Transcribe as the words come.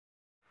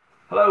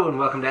Hello and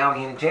welcome to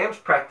Allegheny Jam's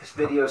practice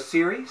video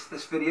series.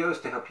 This video is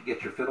to help you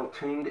get your fiddle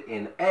tuned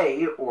in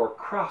A or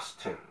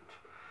cross-tuned.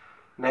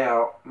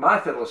 Now, my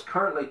fiddle is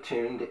currently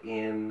tuned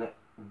in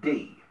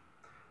D.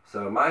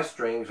 So my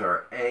strings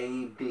are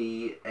A,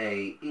 D,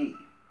 A, E.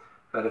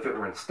 But if it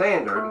were in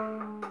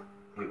standard,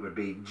 it would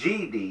be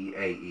G, D,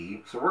 A,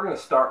 E. So we're going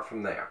to start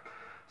from there.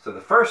 So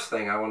the first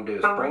thing I want to do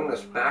is bring this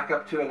back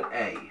up to an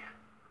A.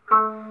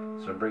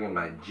 So I'm bringing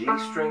my G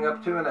string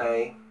up to an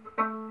A.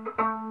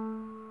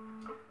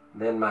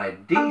 Then my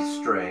D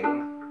string,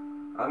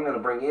 I'm going to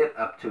bring it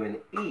up to an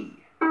E.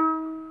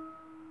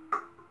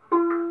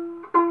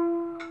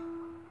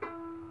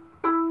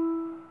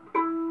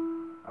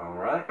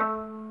 Alright,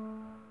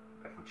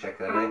 I can check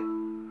that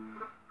in.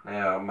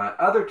 Now my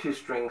other two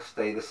strings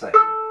stay the same.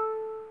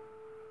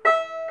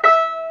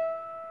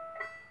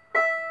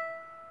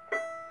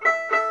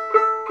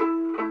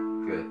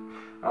 Good.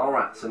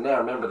 Alright, so now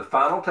remember the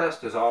final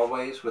test is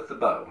always with the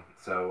bow.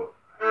 So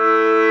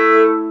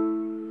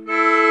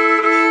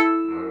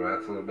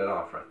that's a little bit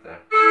off right there.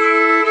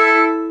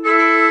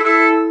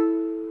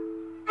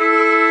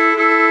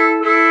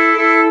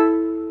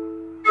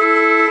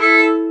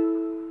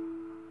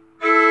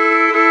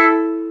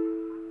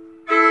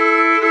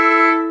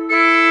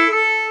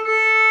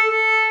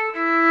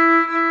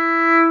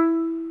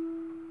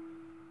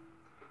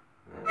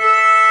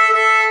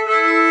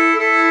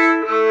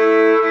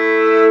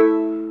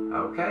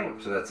 Okay,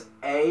 so that's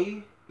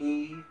A,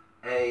 E,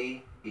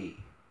 A, E.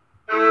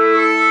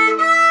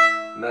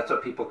 And that's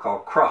what people call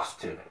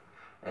cross-tuning.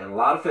 And a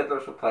lot of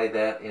fiddlers will play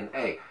that in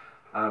A.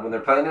 When they're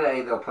playing in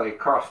A, they'll play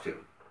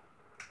cross-tune.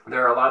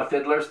 There are a lot of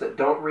fiddlers that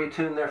don't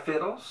retune their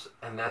fiddles,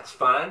 and that's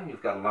fine.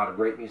 You've got a lot of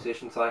great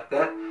musicians like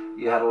that.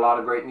 You had a lot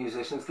of great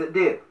musicians that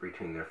did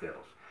retune their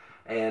fiddles.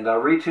 And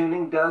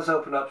retuning does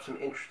open up some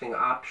interesting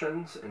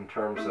options in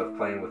terms of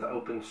playing with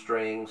open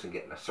strings and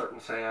getting a certain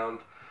sound.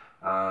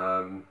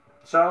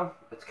 So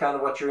it's kind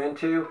of what you're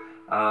into.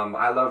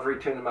 I love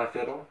retuning my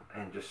fiddle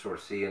and just sort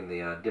of seeing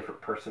the different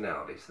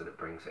personalities that it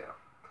brings out.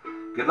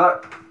 Good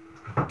luck.